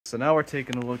So now we're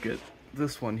taking a look at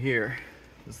this one here.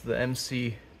 This is the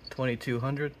MC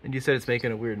 2200, and you said it's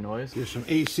making a weird noise. There's some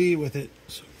AC with it,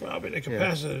 so probably the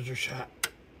capacitors are shot.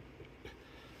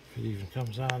 If it even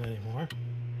comes on anymore.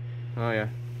 Oh yeah,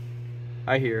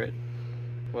 I hear it.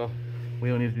 Well, we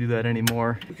don't need to do that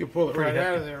anymore. We can pull it right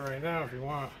out of there right now if you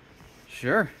want.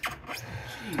 Sure.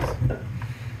 Jeez.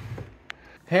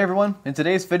 Hey everyone, in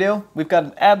today's video, we've got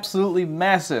an absolutely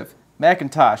massive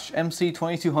McIntosh MC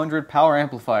 2200 power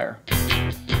amplifier.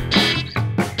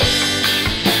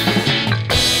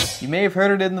 You may have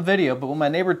heard it in the video, but when my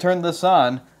neighbor turned this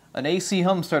on, an AC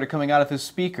hum started coming out of his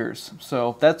speakers.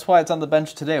 So that's why it's on the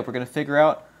bench today. We're going to figure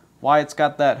out why it's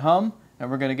got that hum,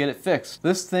 and we're going to get it fixed.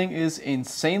 This thing is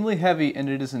insanely heavy and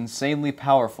it is insanely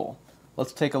powerful.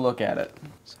 Let's take a look at it.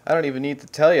 I don't even need to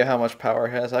tell you how much power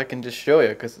it has. I can just show you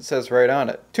because it says right on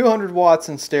it. 200 watts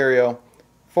in stereo,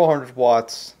 400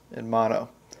 watts in mono.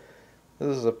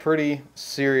 This is a pretty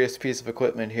serious piece of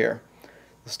equipment here.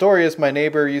 The story is my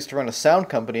neighbor used to run a sound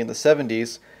company in the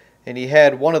 70s, and he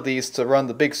had one of these to run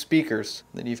the big speakers.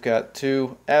 Then you've got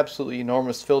two absolutely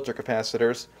enormous filter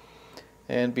capacitors,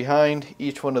 and behind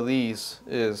each one of these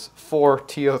is 4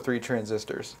 TO3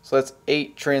 transistors. So that's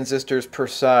 8 transistors per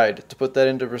side. To put that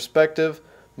into perspective,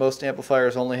 most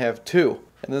amplifiers only have 2.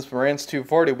 And this Marantz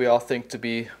 240 we all think to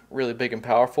be really big and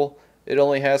powerful, it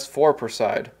only has 4 per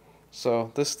side.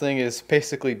 So this thing is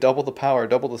basically double the power,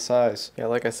 double the size. Yeah,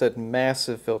 like I said,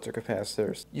 massive filter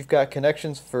capacitors. You've got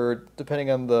connections for, depending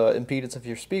on the impedance of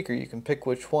your speaker, you can pick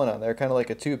which one on there, kind of like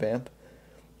a tube amp.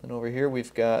 And over here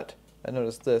we've got, I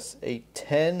noticed this, a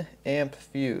 10 amp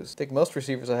fuse. I think most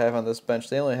receivers I have on this bench,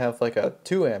 they only have like a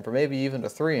 2 amp or maybe even a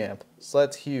 3 amp. So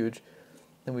that's huge.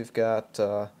 Then we've got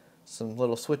some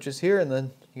little switches here, and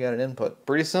then you got an input.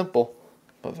 Pretty simple,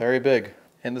 but very big.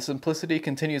 And the simplicity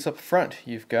continues up front.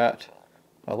 You've got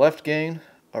a left gain,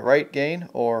 a right gain,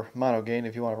 or mono gain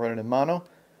if you want to run it in mono,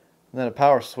 and then a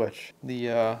power switch.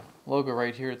 The logo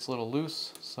right here, it's a little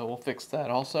loose, so we'll fix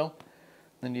that also.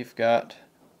 Then you've got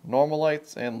normal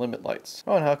lights and limit lights.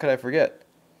 Oh, and how could I forget?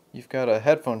 You've got a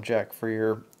headphone jack for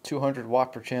your 200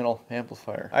 watt per channel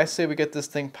amplifier. I say we get this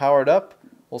thing powered up.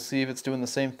 We'll see if it's doing the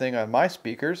same thing on my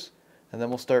speakers, and then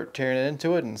we'll start tearing it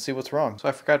into it and see what's wrong. So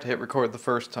I forgot to hit record the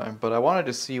first time, but I wanted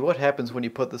to see what happens when you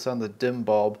put this on the dim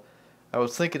bulb. I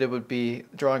was thinking it would be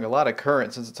drawing a lot of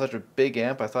current since it's such a big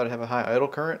amp. I thought it'd have a high idle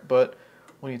current, but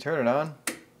when you turn it on,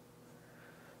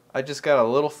 I just got a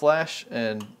little flash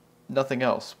and nothing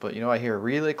else. But you know, I hear a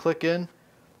relay click in.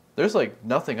 There's like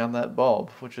nothing on that bulb,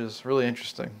 which is really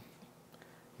interesting.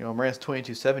 You know, Marantz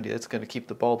 2270, that's going to keep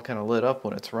the bulb kind of lit up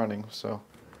when it's running, so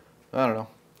I don't know.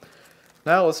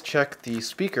 Now let's check the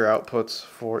speaker outputs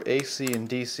for AC and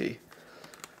DC.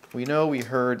 We know we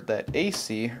heard that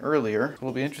AC earlier.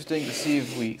 It'll be interesting to see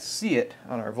if we see it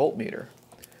on our voltmeter.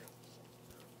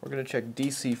 We're going to check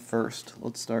DC first.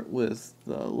 Let's start with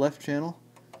the left channel.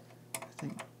 I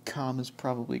think COM is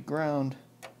probably ground.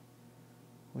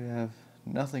 We have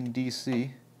nothing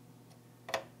DC.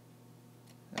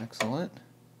 Excellent.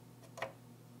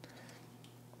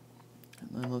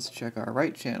 And then let's check our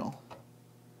right channel.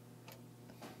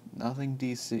 Nothing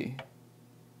DC.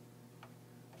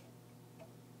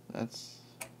 That's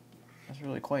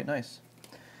really quite nice.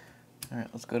 Alright,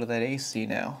 let's go to that AC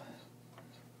now.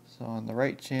 So on the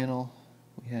right channel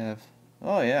we have,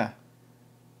 oh yeah,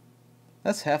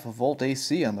 that's half a volt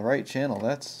AC on the right channel.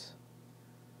 That's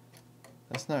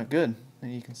not good.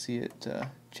 And you can see it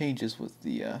changes with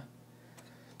the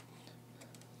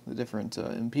different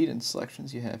impedance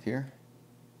selections you have here.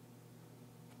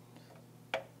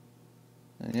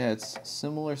 And yeah, it's a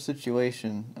similar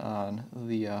situation on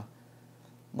the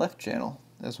left channel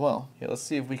as well. Yeah, let's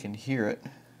see if we can hear it.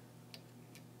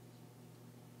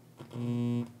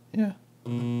 Yeah.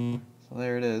 So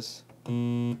there it is.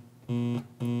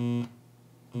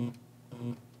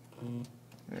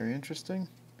 Very interesting.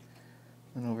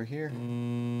 And over here,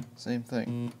 same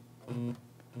thing.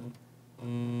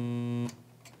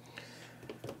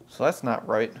 So that's not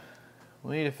right.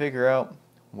 We need to figure out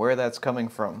where that's coming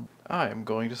from. I am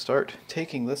going to start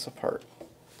taking this apart.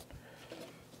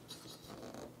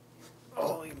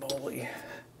 Holy moly.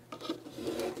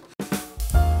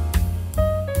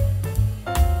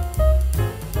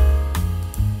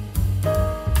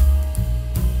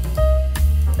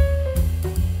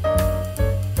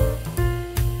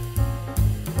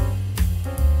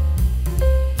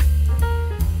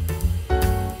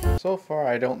 So far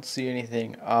I don't see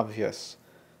anything obvious.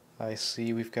 I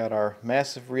see we've got our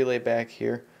massive relay back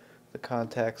here. The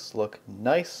contacts look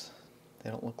nice. They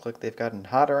don't look like they've gotten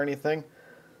hot or anything.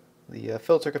 The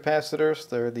filter capacitors,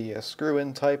 they're the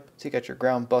screw-in type. So you got your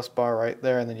ground bus bar right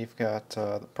there, and then you've got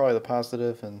probably the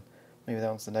positive, and maybe that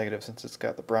one's the negative since it's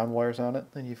got the brown wires on it.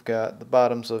 Then you've got the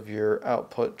bottoms of your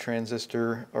output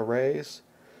transistor arrays.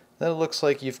 Then it looks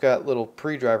like you've got little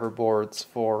pre-driver boards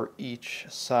for each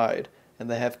side, and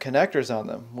they have connectors on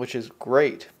them, which is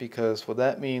great because what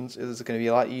that means is it's going to be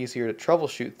a lot easier to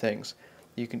troubleshoot things.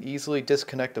 You can easily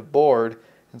disconnect a board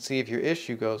and see if your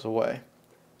issue goes away.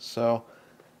 So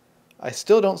I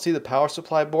still don't see the power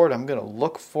supply board. I'm going to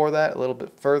look for that a little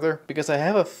bit further because I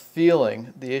have a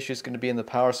feeling the issue is going to be in the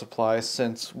power supply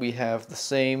since we have the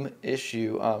same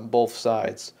issue on both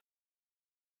sides.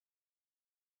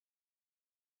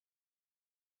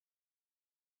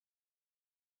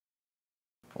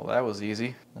 Well, that was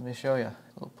easy. Let me show you.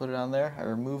 I'll put it on there. I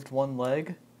removed one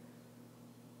leg.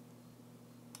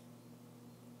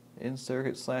 In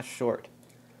circuit / short.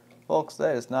 Folks,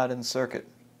 that is not in circuit.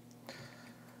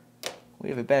 We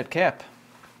have a bad cap.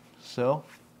 So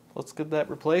let's get that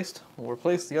replaced. We'll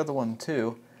replace the other one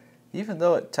too. Even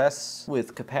though it tests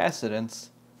with capacitance,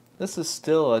 this is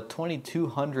still a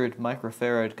 2200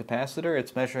 microfarad capacitor.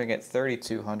 It's measuring at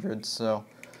 3200, so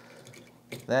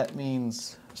that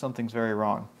means something's very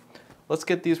wrong. Let's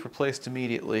get these replaced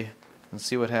immediately and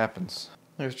see what happens.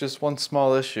 There's just one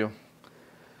small issue.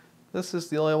 This is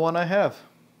the only one I have.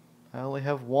 I only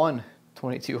have one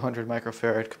 2200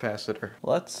 microfarad capacitor.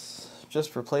 Let's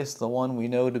just replace the one we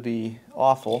know to be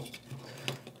awful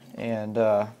and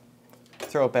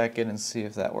throw it back in and see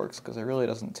if that works, because it really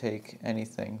doesn't take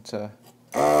anything to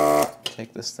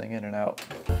take this thing in and out.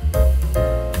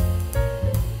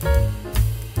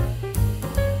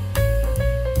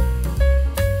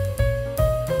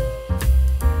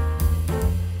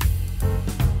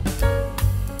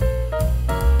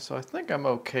 So I think I'm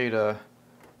okay to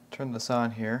turn this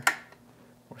on here.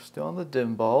 We're still on the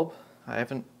dim bulb. I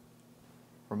haven't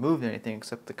removed anything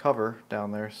except the cover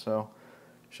down there, so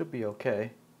it should be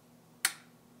okay.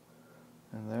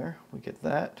 And there, we get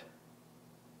that.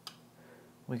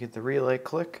 We get the relay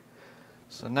click.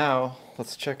 So now,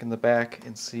 let's check in the back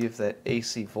and see if that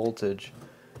AC voltage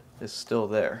is still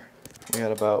there. We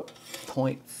got about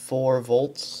 0.4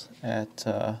 volts at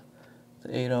the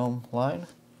 8 ohm line.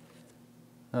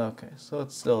 Okay, so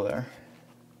it's still there.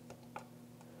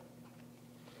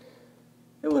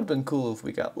 It would have been cool if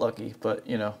we got lucky, but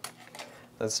you know,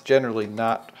 that's generally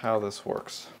not how this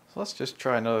works. So let's just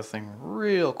try another thing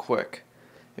real quick.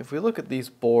 If we look at these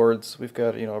boards, we've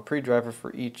got, you know, a pre-driver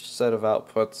for each set of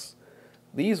outputs.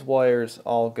 These wires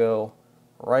all go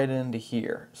right into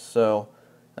here. So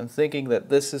I'm thinking that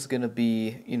this is going to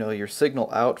be, you know, your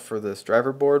signal out for this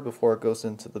driver board before it goes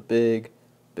into the big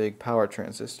power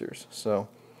transistors. So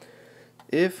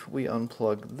if we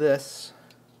unplug this,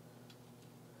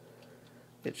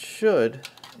 it should,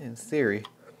 in theory,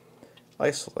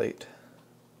 isolate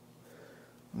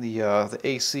the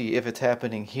AC if it's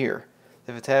happening here.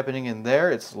 If it's happening in there,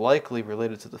 it's likely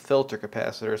related to the filter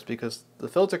capacitors, because the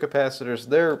filter capacitors,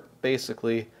 they're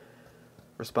basically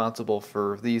responsible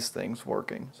for these things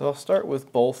working. So I'll start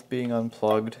with both being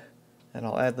unplugged, and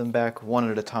I'll add them back one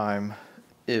at a time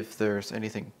if there's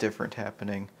anything different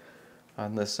happening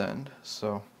on this end.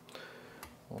 So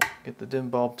we'll get the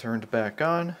dim bulb turned back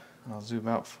on. I'll zoom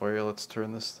out for you. Let's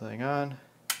turn this thing on.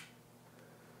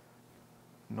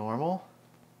 Normal.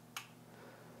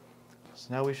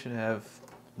 So now we should have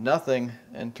nothing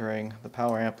entering the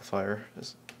power amplifier,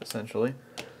 essentially.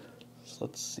 So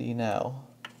let's see now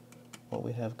what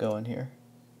we have going here.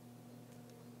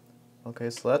 Okay,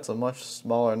 so that's a much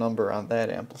smaller number on that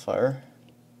amplifier.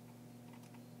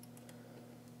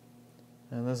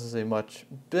 And this is a much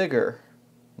bigger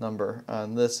number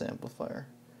on this amplifier.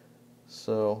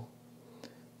 So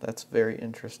that's very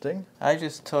interesting. I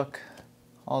just took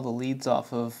all the leads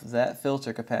off of that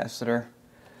filter capacitor,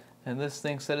 and this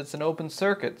thing said it's an open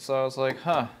circuit, so I was like,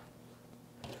 huh.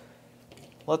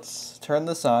 Let's turn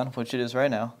this on, which it is right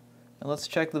now, and let's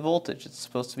check the voltage. It's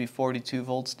supposed to be 42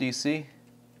 volts DC.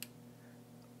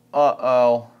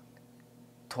 Uh-oh.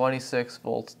 26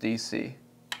 volts DC.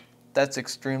 That's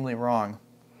extremely wrong.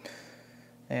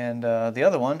 And the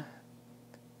other one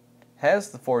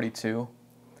has the 42,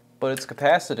 but its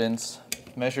capacitance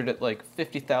measured at like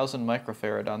 50,000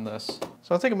 microfarad on this.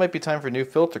 So I think it might be time for new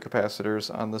filter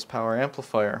capacitors on this power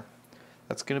amplifier.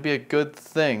 That's going to be a good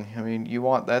thing. I mean, you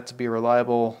want that to be a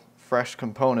reliable, fresh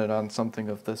component on something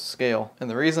of this scale.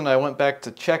 And the reason I went back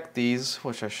to check these,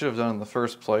 which I should have done in the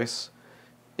first place,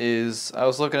 is I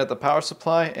was looking at the power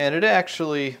supply, and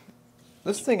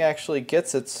this thing actually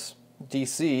gets its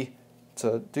DC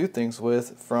to do things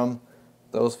with from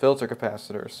those filter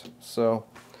capacitors. So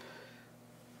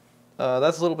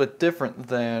That's a little bit different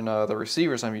than the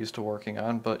receivers I'm used to working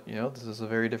on, but you know, this is a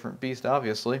very different beast,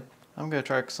 obviously. I'm going to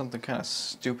try something kind of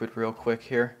stupid real quick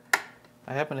here.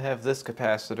 I happen to have this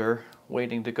capacitor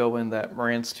waiting to go in that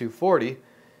Marantz 240.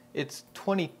 It's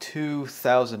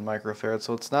 22,000 microfarads,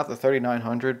 so it's not the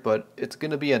 3900, but it's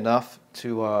going to be enough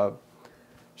to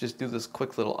just do this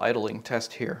quick little idling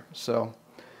test here. So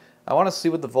I want to see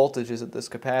what the voltage is at this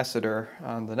capacitor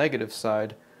on the negative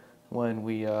side when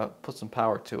we put some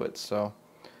power to it. So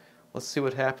let's see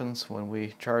what happens when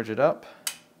we charge it up.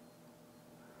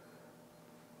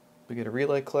 We get a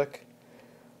relay click.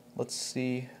 Let's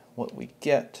see what we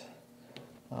get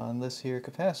on this here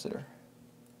capacitor.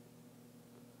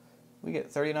 We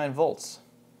get 39 volts,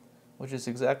 which is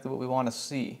exactly what we want to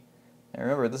see. And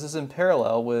remember, this is in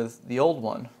parallel with the old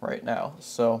one right now.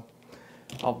 So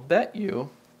I'll bet you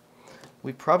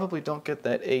we probably don't get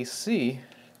that AC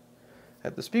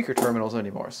at the speaker terminals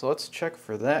anymore. So let's check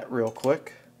for that real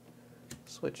quick.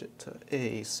 Switch it to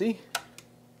AC.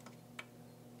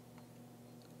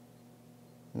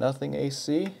 Nothing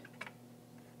AC.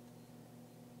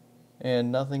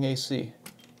 And nothing AC.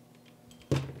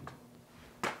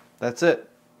 That's it.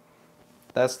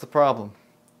 That's the problem.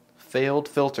 Failed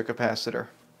filter capacitor.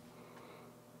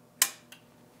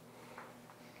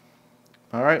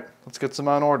 Alright, let's get some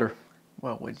on order.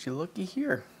 Well, would you looky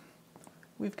here.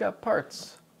 We've got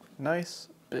parts. Nice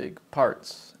big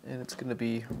parts. And it's going to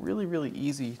be really, really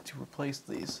easy to replace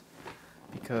these,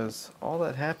 because all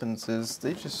that happens is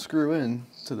they just screw in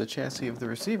to the chassis of the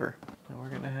receiver. And we're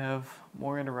going to have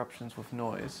more interruptions with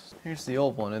noise. Here's the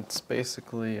old one. It's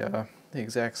basically the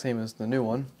exact same as the new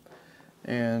one.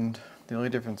 And the only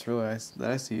difference really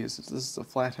that I see is this is a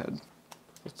flathead.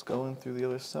 Let's go in through the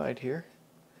other side here.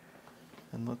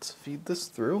 And let's feed this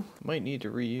through. Might need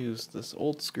to reuse this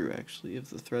old screw actually if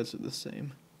the threads are the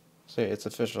same. So yeah, it's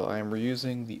official. I am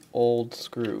reusing the old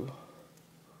screw,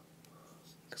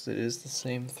 because it is the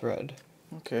same thread.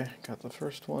 Okay, got the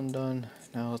first one done.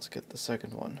 Now let's get the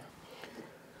second one.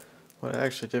 What I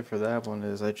actually did for that one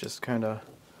is I just kind of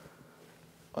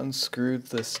unscrewed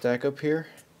the stack up here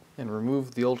and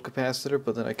removed the old capacitor,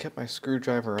 but then I kept my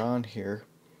screwdriver on here,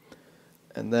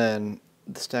 and then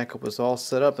the stack up was all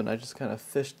set up and I just kind of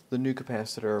fished the new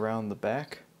capacitor around the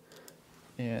back,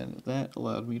 and that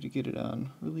allowed me to get it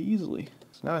on really easily.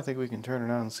 So now I think we can turn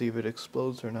it on and see if it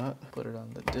explodes or not. Put it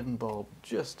on the dim bulb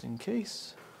just in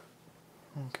case.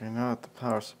 Okay, now that the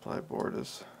power supply board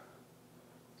is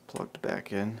plugged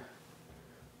back in,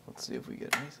 let's see if we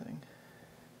get anything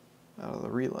out of the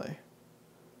relay.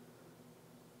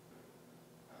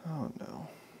 Oh no.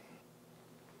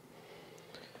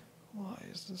 Why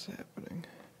is this happening?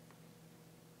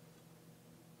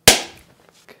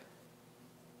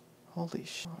 Holy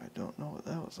sh! I don't know what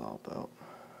that was all about.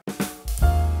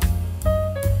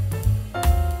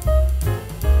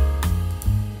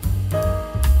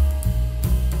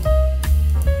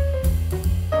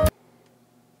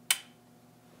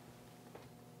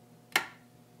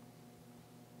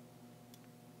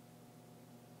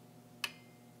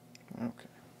 Okay.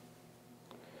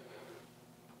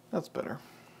 That's better.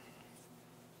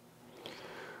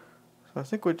 So I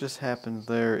think what just happened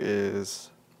there is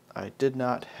I did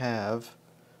not have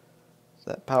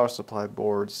that power supply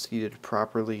board seated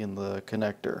properly in the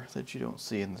connector that you don't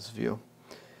see in this view.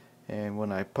 And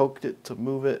when I poked it to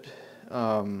move it,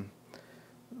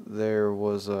 there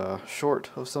was a short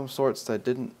of some sorts that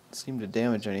didn't seem to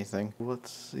damage anything.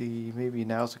 Let's see, maybe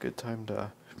now's a good time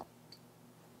to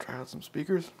try out some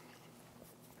speakers.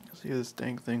 See if this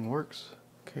dang thing works.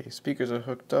 Okay, speakers are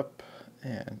hooked up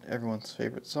and everyone's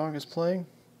favorite song is playing.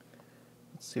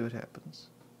 Let's see what happens.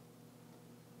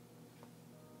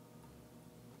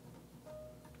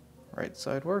 Right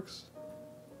side works.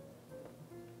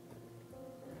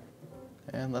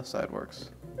 And left side works.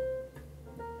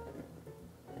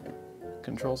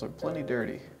 Controls are plenty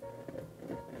dirty.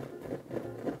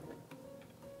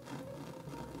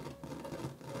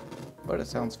 But it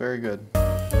sounds very good.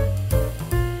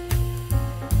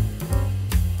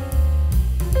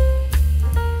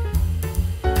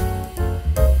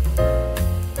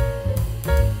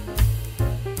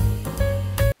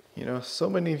 You know, so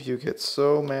many of you get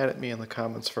so mad at me in the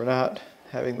comments for not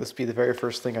having this be the very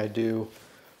first thing I do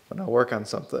when I work on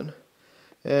something.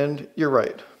 And you're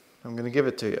right. I'm going to give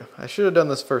it to you. I should have done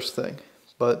this first thing,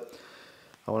 but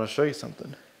I want to show you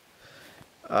something.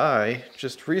 I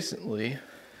just recently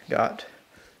got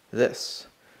this.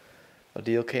 A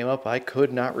deal came up, I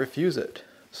could not refuse it.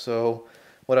 So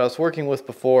what I was working with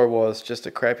before was just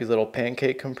a crappy little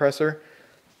pancake compressor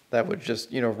that would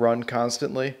just, you know, run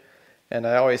constantly. And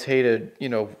I always hated, you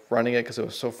know, running it because it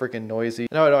was so freaking noisy.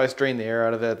 And I would always drain the air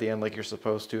out of it at the end like you're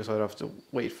supposed to, so I'd have to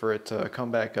wait for it to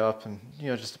come back up, and, you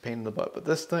know, just a pain in the butt. But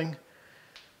this thing,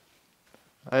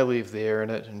 I leave the air in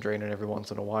it and drain it every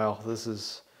once in a while. This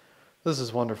is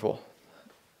wonderful.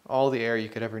 All the air you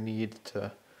could ever need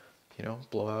to, you know,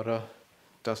 blow out a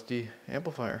dusty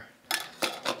amplifier.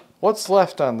 What's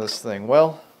left on this thing?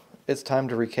 Well, it's time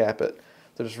to recap it.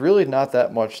 There's really not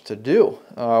that much to do.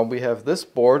 We have this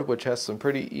board, which has some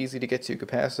pretty easy to get to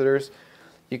capacitors.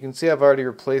 You can see I've already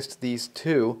replaced these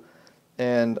two,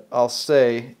 and I'll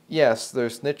say, yes,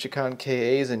 there's Nichicon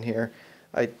KAs in here.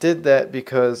 I did that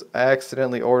because I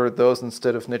accidentally ordered those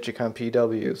instead of Nichicon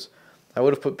PWs. I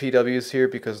would have put PWs here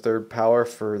because they're power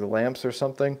for the lamps or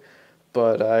something,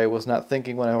 but I was not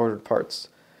thinking when I ordered parts.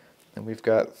 And we've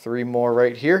got 3 more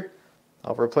right here.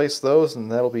 I'll replace those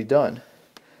and that'll be done.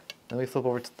 Then we flip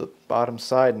over to the bottom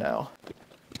side now.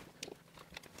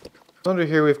 Under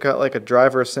here we've got like a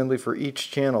driver assembly for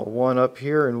each channel, one up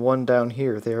here and one down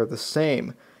here. They are the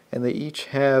same, and they each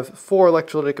have 4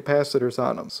 electrolytic capacitors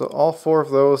on them. So all 4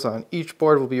 of those on each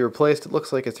board will be replaced. It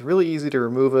looks like it's really easy to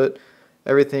remove it.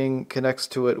 Everything connects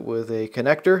to it with a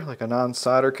connector, like a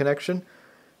non-solder connection,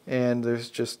 and there's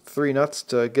just 3 nuts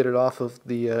to get it off of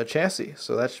the chassis.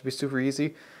 So that should be super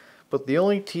easy. But the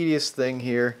only tedious thing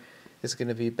here is going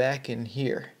to be back in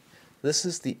here. This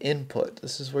is the input.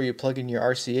 This is where you plug in your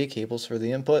RCA cables for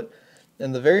the input.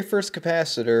 And the very first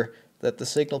capacitor that the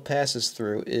signal passes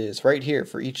through is right here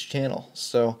for each channel.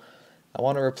 So I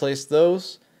want to replace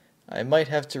those. I might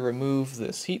have to remove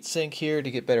this heatsink here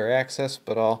to get better access,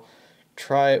 but I'll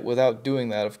try it without doing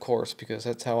that, of course, because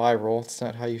that's how I roll. It's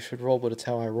not how you should roll, but it's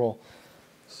how I roll.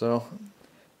 So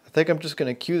I think I'm just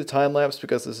going to cue the time lapse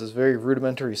because this is very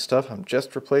rudimentary stuff. I'm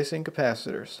just replacing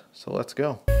capacitors. So let's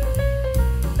go.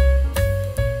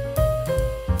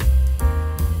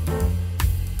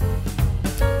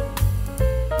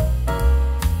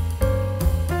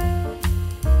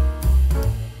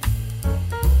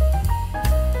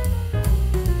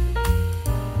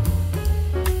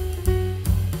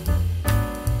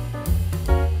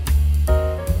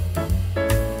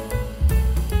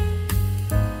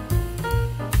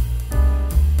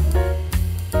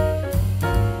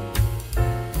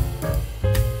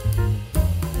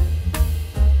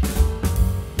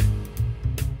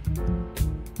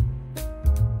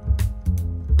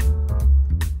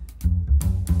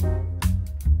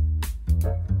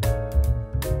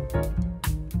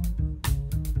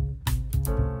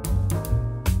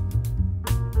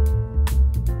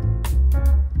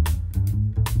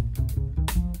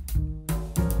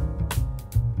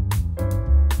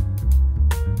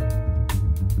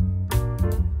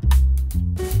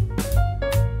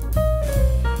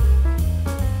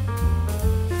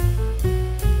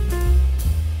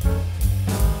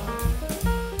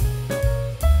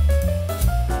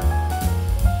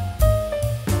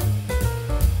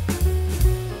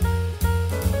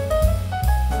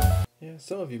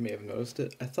 Some of you may have noticed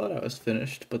it. I thought I was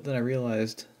finished, but then I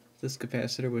realized this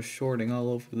capacitor was shorting all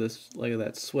over this leg of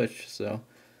that switch, so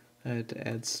I had to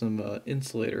add some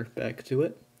insulator back to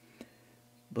it.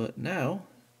 But now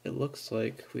it looks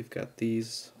like we've got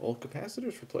these old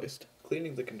capacitors replaced.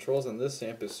 Cleaning the controls on this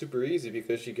amp is super easy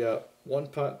because you got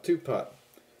 1-pot, 2-pot,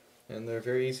 and they're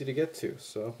very easy to get to.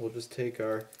 So we'll just take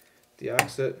our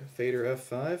Deoxit Fader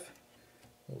F5,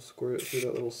 we'll squirt it through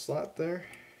that little slot there.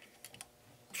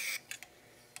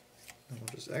 And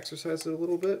we'll just exercise it a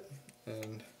little bit,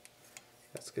 and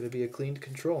that's going to be a cleaned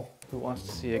control. Who wants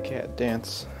to see a cat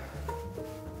dance?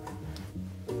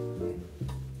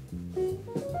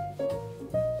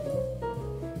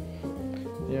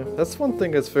 Yeah, that's one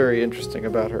thing that's very interesting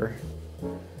about her.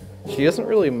 She doesn't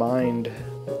really mind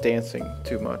dancing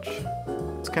too much.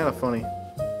 It's kind of funny.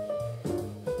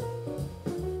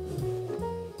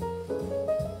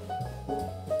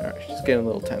 Alright, she's getting a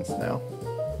little tense now.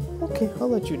 Okay, I'll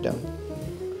let you down.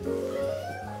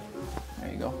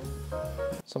 There you go.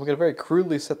 So I'm going to very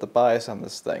crudely set the bias on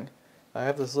this thing. I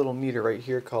have this little meter right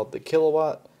here called the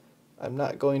kilowatt. I'm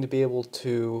not going to be able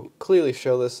to clearly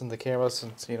show this in the camera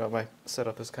since, you know, my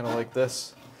setup is kind of like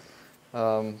this.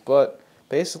 But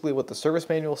basically what the service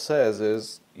manual says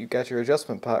is you got your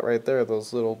adjustment pot right there,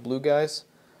 those little blue guys.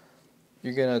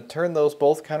 You're going to turn those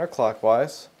both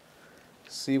counterclockwise,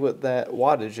 see what that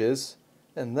wattage is,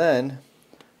 and then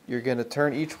you're going to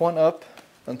turn each one up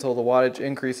until the wattage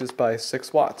increases by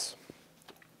 6 watts.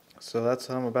 So that's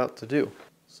what I'm about to do.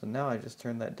 So now I just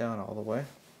turned that down all the way.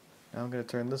 Now I'm going to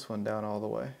turn this one down all the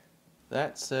way.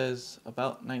 That says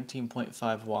about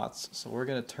 19.5 watts. So we're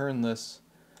going to turn this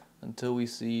until we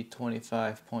see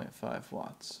 25.5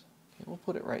 watts. Okay, we'll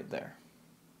put it right there.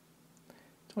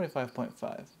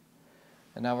 25.5.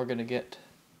 And now we're going to get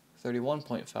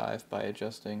 31.5 by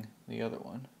adjusting the other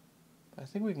one. I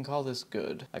think we can call this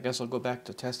good. I guess I'll go back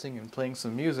to testing and playing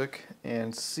some music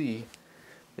and see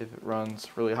if it runs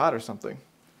really hot or something.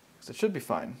 Because it should be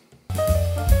fine.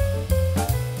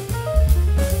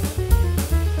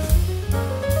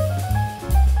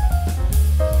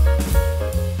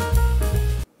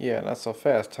 Yeah, not so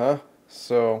fast, huh?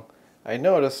 So I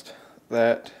noticed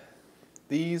that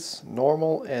these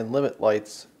normal and limit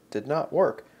lights did not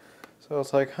work. So I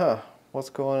was like, what's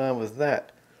going on with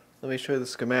that? Let me show you the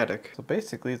schematic. So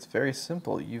basically it's very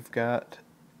simple. You've got,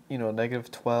 negative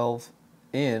 12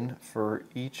 in for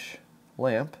each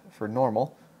lamp for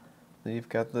normal. Then you've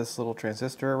got this little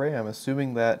transistor array. I'm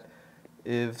assuming that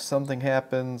if something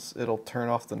happens, it'll turn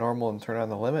off the normal and turn on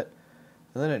the limit.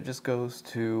 And then it just goes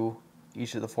to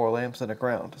each of the 4 lamps and a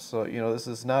ground. So, this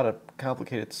is not a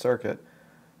complicated circuit.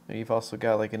 You've also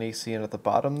got like an AC in at the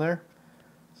bottom there.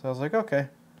 So I was like, okay,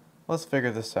 let's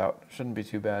figure this out. Shouldn't be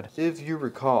too bad. If you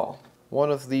recall,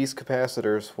 one of these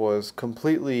capacitors was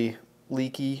completely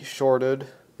leaky, shorted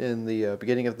in the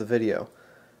beginning of the video.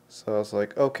 So I was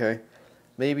like, okay,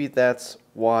 maybe that's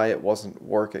why it wasn't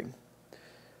working.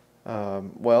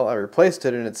 Well, I replaced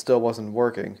it and it still wasn't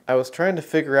working. I was trying to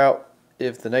figure out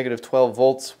if the negative 12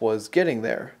 volts was getting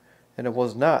there, and it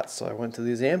was not. So I went to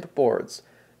these amp boards,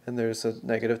 and there's a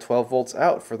negative 12 volts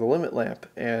out for the limit lamp,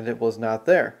 and it was not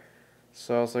there.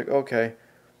 So I was like, okay,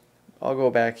 I'll go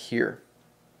back here.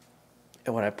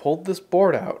 And when I pulled this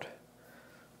board out,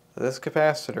 this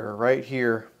capacitor right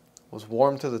here was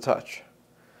warm to the touch.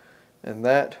 And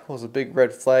that was a big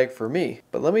red flag for me.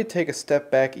 But let me take a step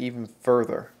back even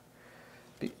further.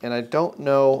 And I don't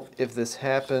know if this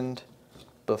happened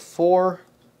before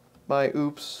my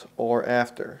oops or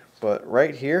after, but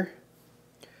right here,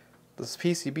 this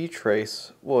PCB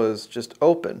trace was just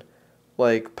open.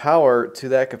 Like, power to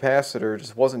that capacitor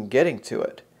just wasn't getting to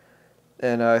it.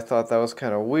 And I thought that was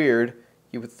kind of weird.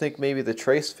 You would think maybe the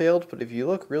trace failed, but if you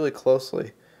look really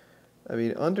closely, I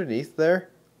mean, underneath there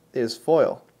is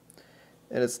foil.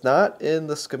 And it's not in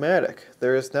the schematic.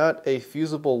 There is not a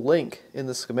fusible link in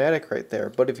the schematic right there.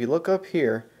 But if you look up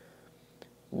here,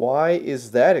 why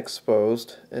is that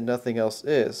exposed and nothing else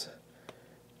is?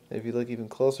 If you look even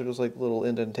closer, there's like little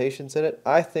indentations in it.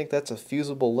 I think that's a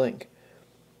fusible link.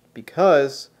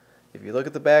 Because if you look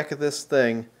at the back of this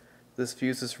thing, this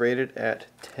fuse is rated at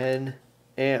 10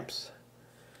 amps.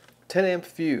 10 amp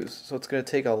fuse, so it's going to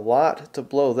take a lot to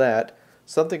blow that.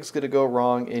 Something's going to go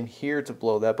wrong in here to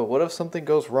blow that, but what if something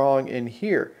goes wrong in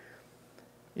here?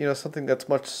 Something that's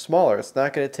much smaller. It's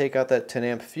not going to take out that 10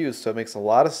 amp fuse, so it makes a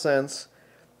lot of sense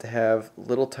to have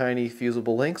little tiny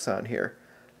fusible links on here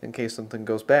in case something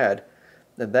goes bad.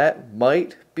 And that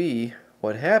might be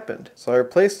what happened. So I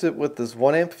replaced it with this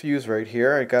 1 amp fuse right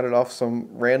here. I got it off some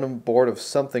random board of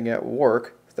something at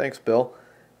work. Thanks, Bill.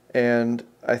 And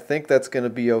I think that's going to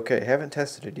be okay. I haven't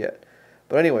tested it yet.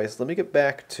 But anyways, let me get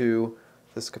back to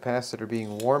this capacitor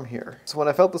being warm here. So when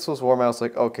I felt this was warm, I was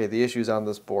like, okay, the issue's on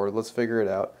this board. Let's figure it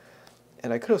out.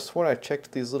 And I could have sworn I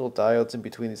checked these little diodes in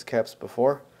between these caps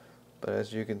before. But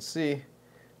as you can see,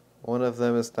 one of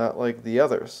them is not like the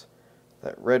others.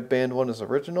 That red band one is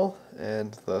original,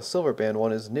 and the silver band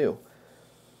one is new.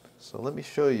 So let me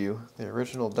show you the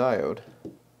original diode.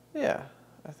 Yeah,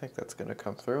 I think that's going to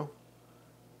come through.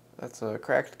 That's a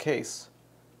cracked case.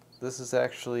 This is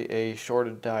actually a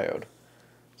shorted diode.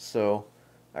 So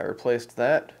I replaced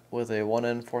that with a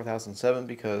 1N4007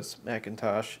 because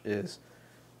McIntosh is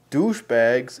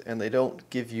douchebags and they don't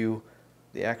give you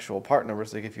the actual part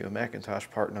numbers, they give you a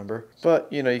McIntosh part number. But,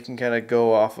 you can kind of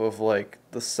go off of, like,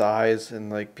 the size, and,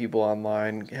 like, people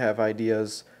online have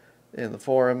ideas in the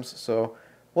forums. So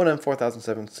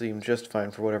 1M4007 seemed just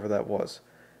fine for whatever that was.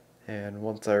 And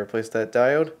once I replaced that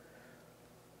diode,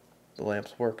 the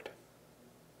lamps worked.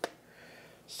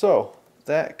 So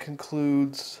that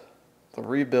concludes the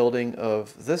rebuilding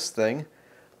of this thing.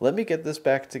 Let me get this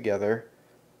back together.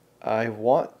 I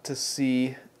want to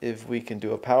see if we can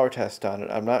do a power test on it.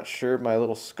 I'm not sure my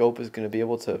little scope is going to be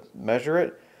able to measure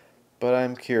it, but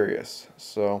I'm curious.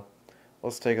 So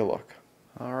let's take a look.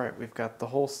 Alright, we've got the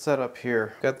whole setup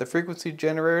here. We've got the frequency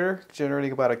generator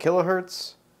generating about 1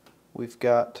 kilohertz. We've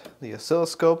got the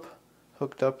oscilloscope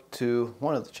hooked up to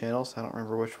one of the channels, I don't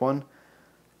remember which one.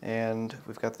 And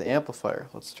we've got the amplifier.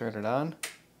 Let's turn it on.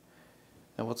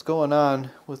 And what's going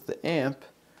on with the amp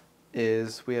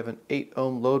is we have an 8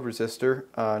 ohm load resistor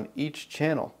on each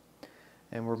channel.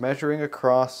 And we're measuring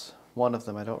across one of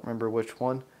them. I don't remember which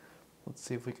one. Let's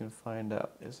see if we can find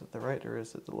out. Is it the right or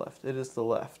is it the left? It is the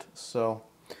left. So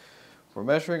we're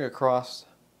measuring across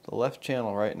the left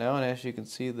channel right now, and as you can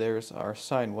see, there's our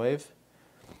sine wave.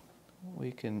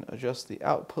 We can adjust the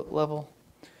output level,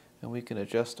 and we can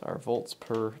adjust our volts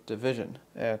per division.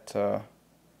 At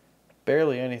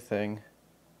barely anything,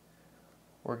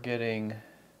 we're getting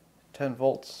 10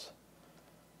 volts,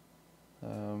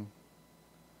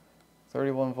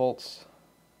 31 volts.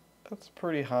 That's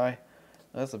pretty high.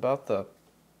 That's about the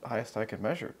highest I could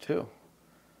measure too,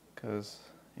 because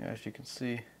as you can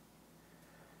see,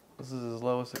 this is as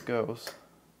low as it goes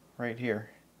right here.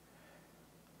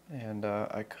 And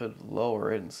I could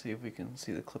lower it and see if we can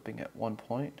see the clipping at one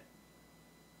point.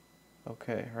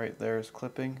 Okay, right there is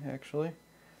clipping actually.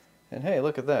 And hey,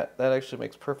 look at that. That actually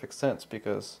makes perfect sense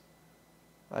because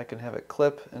I can have it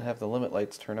clip and have the limit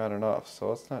lights turn on and off. So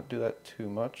let's not do that too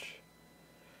much.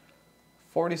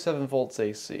 47 volts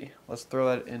AC. Let's throw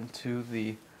that into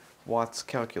the watts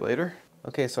calculator.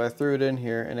 Okay, so I threw it in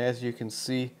here, and as you can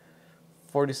see,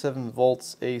 47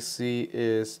 volts AC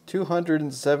is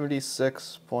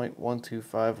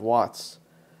 276.125 watts.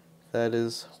 That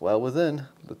is well within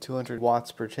the 200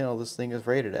 watts per channel this thing is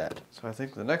rated at. So I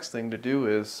think the next thing to do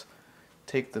is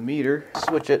take the meter,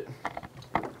 switch it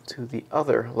to the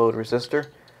other load resistor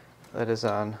that is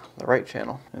on the right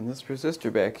channel. And this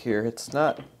resistor back here, it's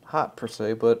not hot per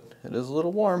se, but it is a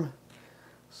little warm.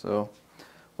 So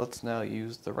let's now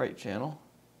use the right channel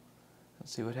and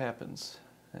see what happens.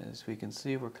 As we can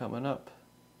see, we're coming up.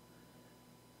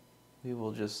 We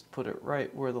will just put it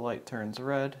right where the light turns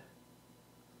red,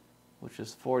 which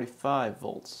is 45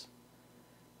 volts.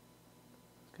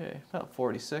 Okay, about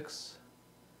 46.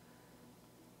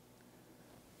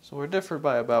 So we're differed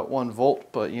by about 1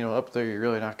 volt, but up there you're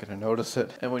really not going to notice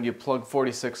it. And when you plug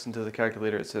 46 into the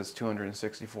calculator, it says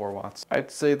 264 watts.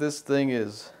 I'd say this thing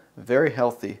is very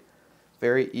healthy,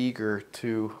 very eager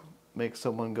to make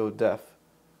someone go deaf.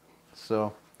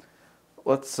 So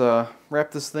let's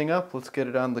wrap this thing up. Let's get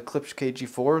it on the Klipsch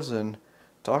KG4s and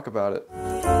talk about it.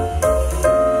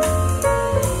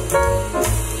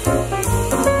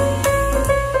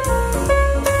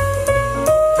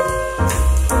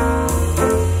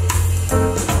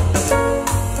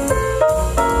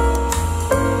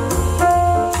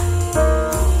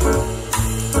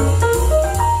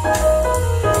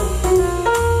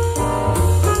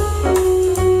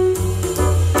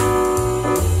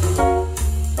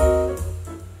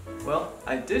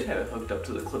 I did have it hooked up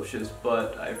to the Klipsch's,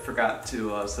 but I forgot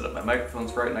to set up my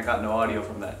microphones right, and I got no audio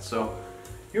from that. So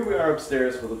here we are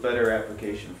upstairs with a better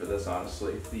application for this,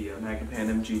 honestly, the McIntosh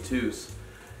MG2s.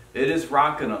 It is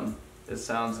rocking them. It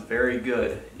sounds very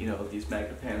good. These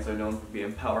McIntoshs are known for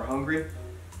being power hungry.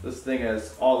 This thing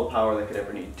has all the power they could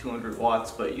ever need, 200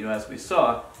 watts, but as we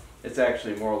saw, it's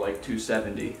actually more like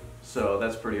 270. So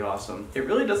that's pretty awesome. It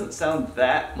really doesn't sound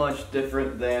that much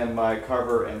different than my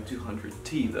Carver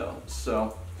M200T though.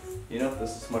 So,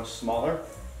 this is much smaller.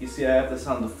 You see I have this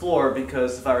on the floor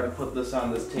because if I were to put this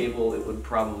on this table, it would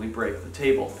probably break the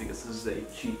table because this is a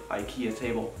cheap IKEA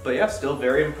table. But yeah, still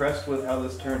very impressed with how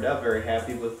this turned out. Very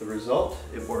happy with the result.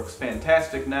 It works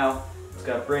fantastic now. It's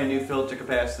got brand new filter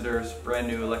capacitors, brand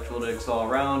new electrolytics all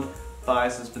around.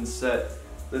 Bias has been set.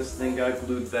 This thing got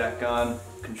glued back on,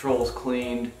 controls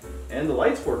cleaned, and the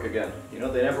lights work again. They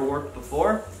never worked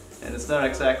before, and it's not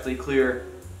exactly clear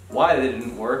why they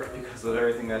didn't work because of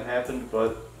everything that happened,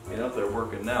 but they're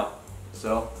working now.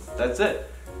 So that's it.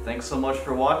 Thanks so much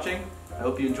for watching. I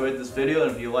hope you enjoyed this video,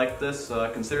 and if you like this,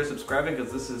 consider subscribing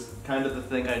because this is kind of the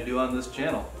thing I do on this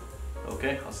channel.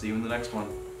 Okay, I'll see you in the next one.